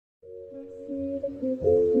Yeah,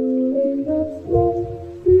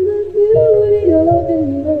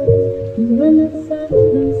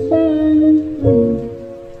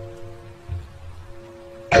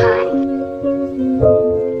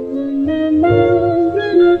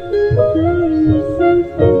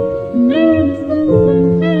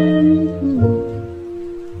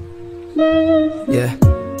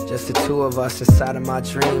 just the two of us inside of my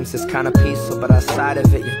dreams. It's kinda peaceful, but outside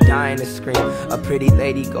of it, you're dying to scream. A pretty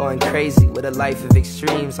lady going crazy with a life of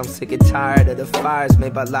extremes. I'm sick and tired of the fires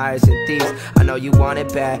made by liars and thieves. I know you want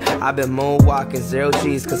it bad, I've been moonwalking 0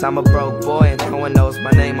 G's, cause I'm a broke boy and no one knows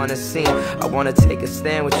my name on the scene. I wanna take a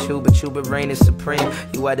stand with you, but you been reigning supreme.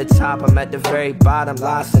 You at the top, I'm at the very bottom,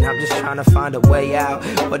 lost, and I'm just trying to find a way out.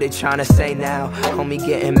 What they trying to say now? Homie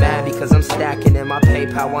getting mad because I'm stacking in my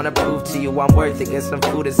PayPal. Wanna prove to you I'm worth it, get some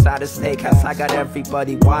food inside a steakhouse. I got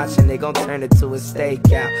everybody watching, they gon' turn it to a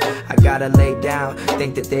stakeout. I gotta lay down,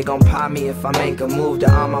 think that they gon' pop me if I make a move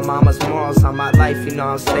to all my mama's morals on my life. You know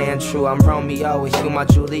I'm staying true, I'm Romeo and you my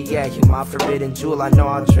Juliet, you my forbidden jewel. I know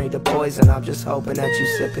I'll drink the poison, I'm just hoping that you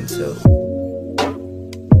sippin' too.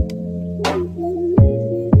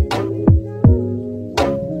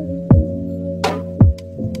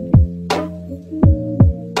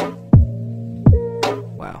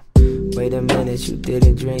 Wait a minute, you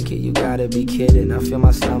didn't drink it, you gotta be kidding. I feel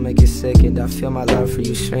my stomach is sickened, I feel my love for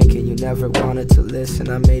you shrinking. You never wanted to listen,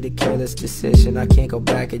 I made a careless decision. I can't go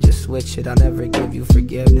back and just switch it, I'll never give you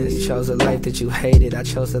forgiveness. You chose a life that you hated, I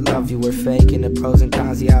chose the love you were faking. The pros and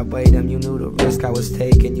cons, yeah, I weighed them, you knew the risk I was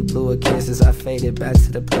taking. You blew a kiss as I faded back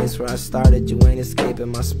to the place where I started. You ain't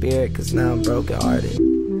escaping my spirit, cause now I'm broken hearted.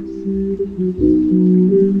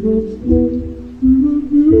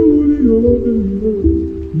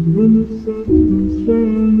 When the sun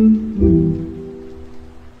shines